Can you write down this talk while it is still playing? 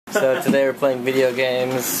So today we're playing video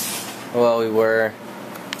games. Well, we were.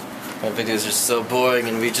 My videos are so boring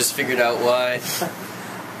and we just figured out why.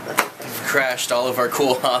 We've crashed all of our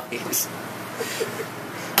cool hobbies.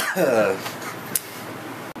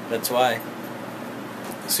 That's why.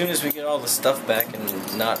 As soon as we get all the stuff back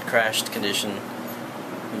in not crashed condition,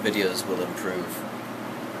 the videos will improve.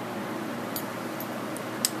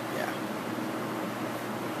 Yeah.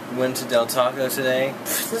 We went to Del Taco today.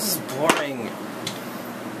 This is boring.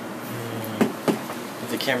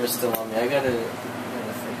 The camera's still on me. I gotta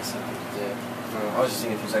fix something today. I was just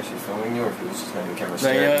seeing if he was actually filming you or if he was just having the camera No,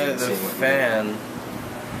 staring at you and the seeing what fan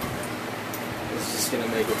is just gonna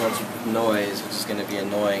make a bunch of noise, which is gonna be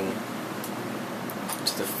annoying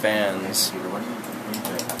to the fans. Peter, what are you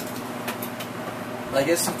doing? I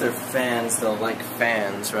guess if they're fans, they'll like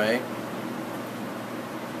fans, right?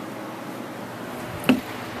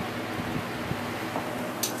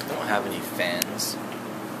 I don't have any fans.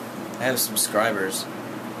 I have subscribers.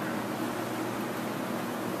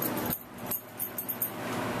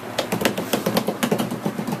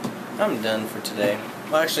 I'm done for today.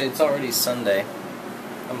 Well, actually, it's already Sunday.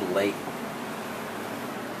 I'm late.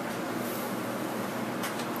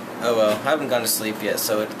 Oh well, I haven't gone to sleep yet,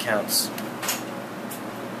 so it counts.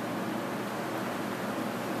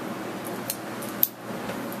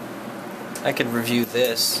 I could review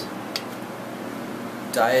this.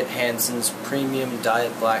 Diet Hansen's Premium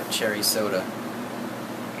Diet Black Cherry Soda.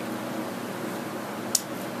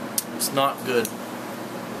 It's not good.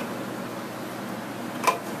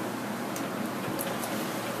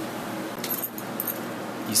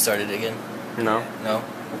 You started again? No. No?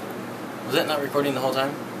 Was that not recording the whole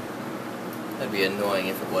time? That'd be annoying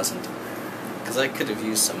if it wasn't. Because I could have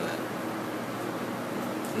used some of that.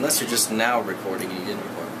 Unless you're just now recording and you didn't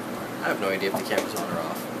record before. I have no idea if the camera's on or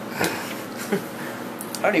off.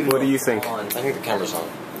 I don't even know. What do you think? On. I think the camera's on.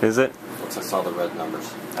 Is it? Once I saw the red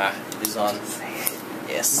numbers. Ah, it's on.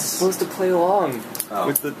 Yes. Supposed to play along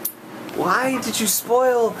with the. Why did you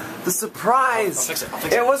spoil the surprise? I'll fix it. I'll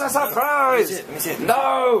fix it. It was a surprise. Let me see it.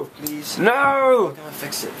 No. Please. No. How can I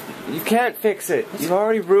fix it? You can't fix it. You've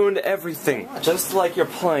already ruined everything. Watch. Just like your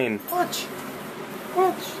plane. Watch.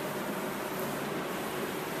 Watch.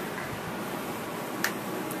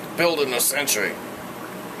 Build in a century.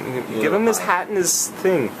 Give him his hat and his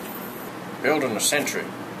thing. Build in a century.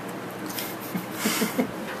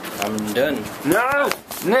 I'm done. No.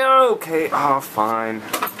 No. Okay. Oh, fine.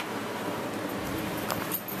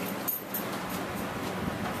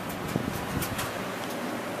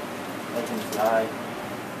 I can fly.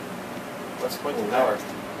 What's the point in the power?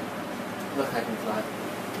 Look, I can fly.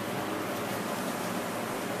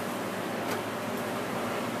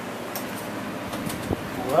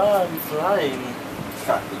 Wow, I'm flying.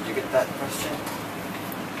 Scott, did you get that question?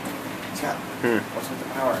 Scott, what's with the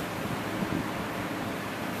power?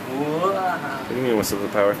 Wow. What do you mean, what's with the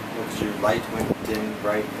power? Because your light went dim,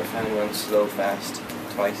 bright, the fan went slow, fast,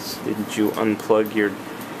 twice. Didn't you unplug your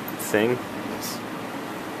thing? Yes.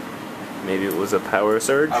 Maybe it was a power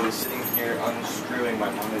surge? I was sitting here unscrewing my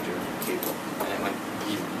monitor cable, and it went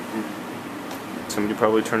beep. Somebody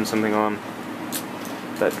probably turned something on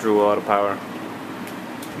that drew a lot of power.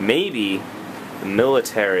 Maybe the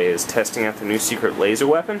military is testing out the new secret laser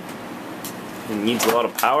weapon. It needs a lot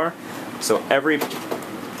of power, so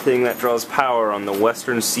everything that draws power on the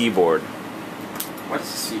western seaboard What's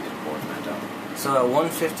the seated board, man? So at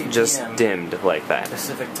 1:50 p.m. just dimmed like that.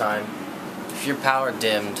 Pacific time, if your power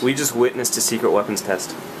dimmed, We just witnessed a secret weapons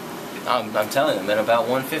test. I'm telling them, at about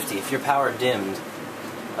 1:50, if your power dimmed,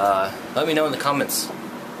 let me know in the comments.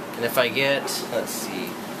 And if I get, let's see,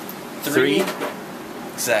 three?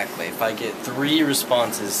 Exactly. If I get 3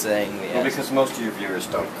 responses saying yes. Well, because most of your viewers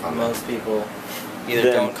don't comment. Most people either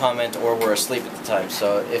Then- don't comment or were asleep at the time.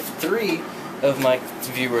 So if 3 of my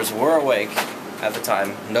viewers were awake at the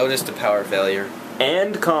time, noticed a power failure,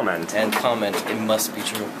 And comment. and comment, it must be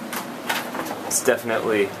true. It's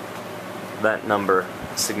definitely that number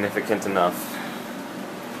significant enough.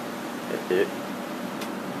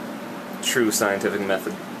 True scientific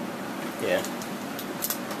method. Yeah.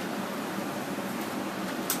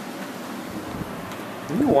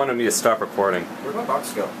 You wanted me to stop recording. Where'd my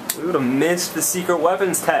box go? We would have missed the secret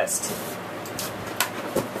weapons test.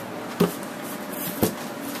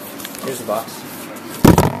 Here's the box.